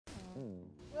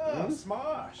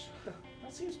Smosh.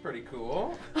 That seems pretty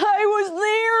cool. I was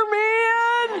there,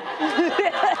 man!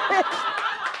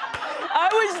 I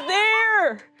was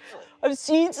there! I've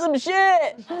seen some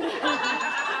shit.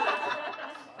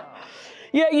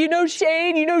 Yeah, you know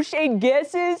Shane? You know Shane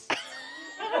guesses?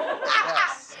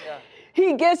 Yes. Yeah.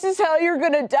 He guesses how you're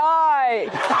gonna die.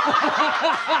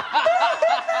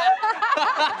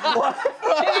 What?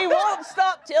 And he won't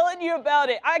stop telling you about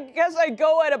it. I guess I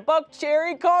go at a Buck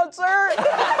Cherry concert.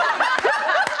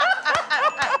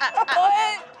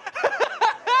 What?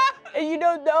 And you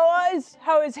don't know us?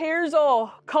 How his hair's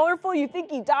all colorful? You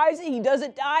think he dyes it? He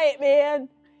doesn't dye it, man.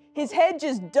 His head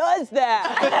just does that.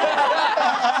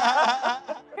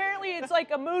 Apparently it's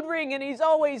like a mood ring and he's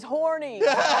always horny.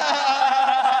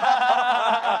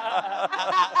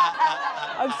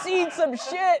 I've seen some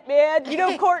shit, man. You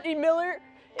know Courtney Miller?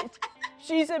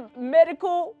 She's a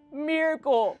medical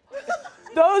miracle.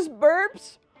 Those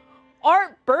burps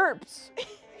aren't burps.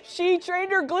 She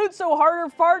trained her glutes so hard her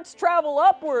farts travel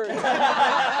upward.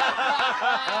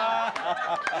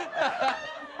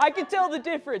 I can tell the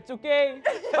difference, okay?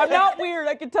 I'm not weird,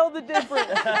 I can tell the difference.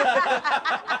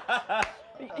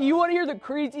 You want to hear the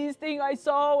craziest thing I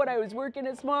saw when I was working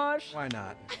at Smosh? Why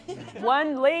not?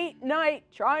 One late night,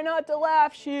 try not to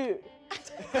laugh shoot.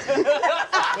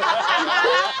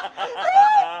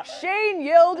 Shane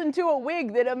yelled into a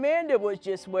wig that Amanda was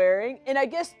just wearing, and I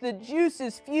guess the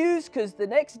juices fused because the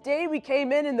next day we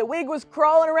came in and the wig was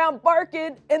crawling around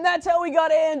barking, and that's how we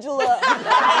got Angela.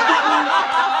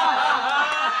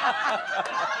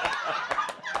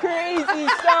 Crazy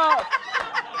stuff.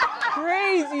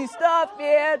 Crazy stuff,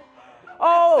 man.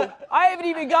 Oh, I haven't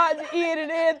even gotten to Ian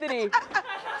and Anthony.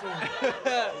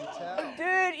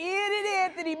 Dude, Ian and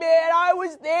Anthony, man, I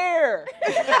was there.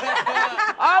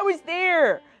 I was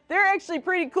there. They're actually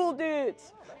pretty cool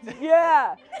dudes.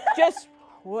 Yeah, just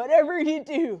whatever you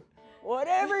do,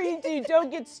 don't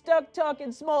get stuck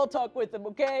talking small talk with them,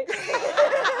 okay?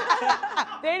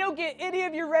 They don't get any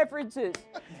of your references,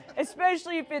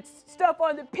 especially if it's stuff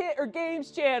on the Pit or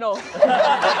Games channel.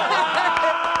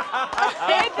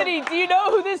 Anthony, do you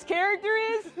know who this character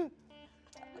is?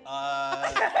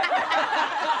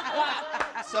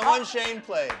 Someone Shane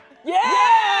played. Yeah!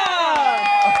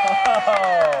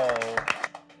 Oh.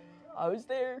 I was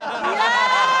there. Yeah!